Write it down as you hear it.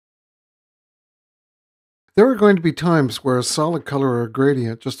There are going to be times where a solid color or a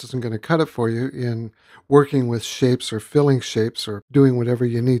gradient just isn't going to cut it for you in working with shapes or filling shapes or doing whatever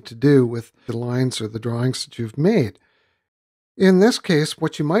you need to do with the lines or the drawings that you've made. In this case,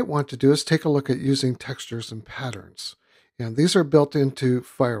 what you might want to do is take a look at using textures and patterns. And these are built into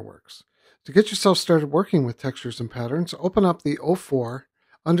Fireworks. To get yourself started working with textures and patterns, open up the 04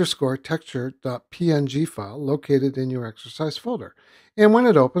 underscore texture.png file located in your exercise folder. And when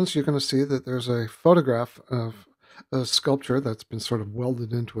it opens, you're going to see that there's a photograph of a sculpture that's been sort of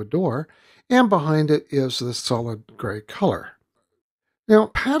welded into a door, and behind it is this solid gray color. Now,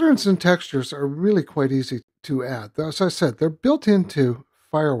 patterns and textures are really quite easy to add. As I said, they're built into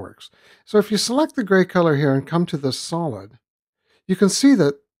Fireworks. So if you select the gray color here and come to the solid, you can see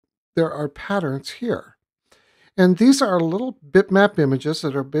that there are patterns here. And these are little bitmap images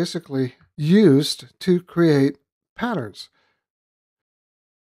that are basically used to create patterns.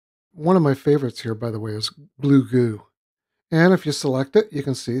 One of my favorites here, by the way, is blue goo. And if you select it, you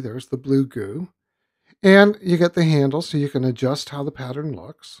can see there's the blue goo. And you get the handle so you can adjust how the pattern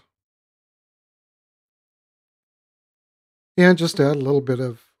looks. And just add a little bit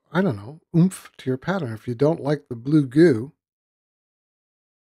of, I don't know, oomph to your pattern. If you don't like the blue goo,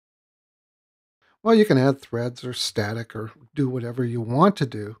 well, you can add threads or static or do whatever you want to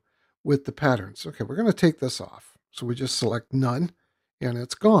do with the patterns. Okay, we're going to take this off. So we just select none and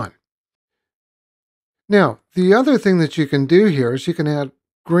it's gone. Now, the other thing that you can do here is you can add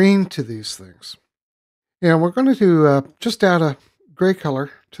green to these things. And we're going to just add a gray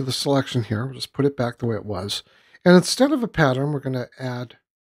color to the selection here. We'll just put it back the way it was. And instead of a pattern, we're going to add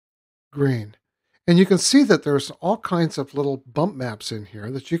green. And you can see that there's all kinds of little bump maps in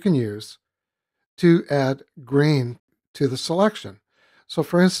here that you can use to add green to the selection. So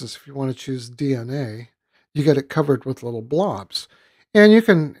for instance, if you want to choose DNA, you get it covered with little blobs. And you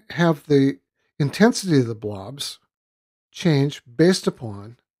can have the intensity of the blobs change based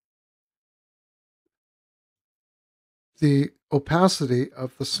upon the opacity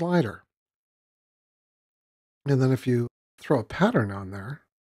of the slider. And then if you throw a pattern on there,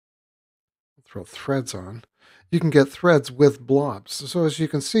 throw threads on, you can get threads with blobs. So as you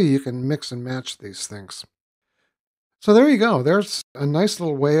can see, you can mix and match these things. So there you go. There's a nice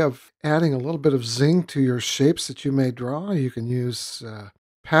little way of adding a little bit of zing to your shapes that you may draw. You can use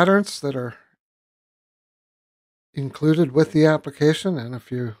patterns that are included with the application. And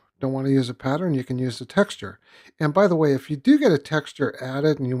if you don't want to use a pattern, you can use a texture. And by the way, if you do get a texture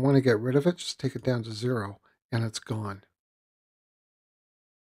added and you want to get rid of it, just take it down to 0 and it's gone.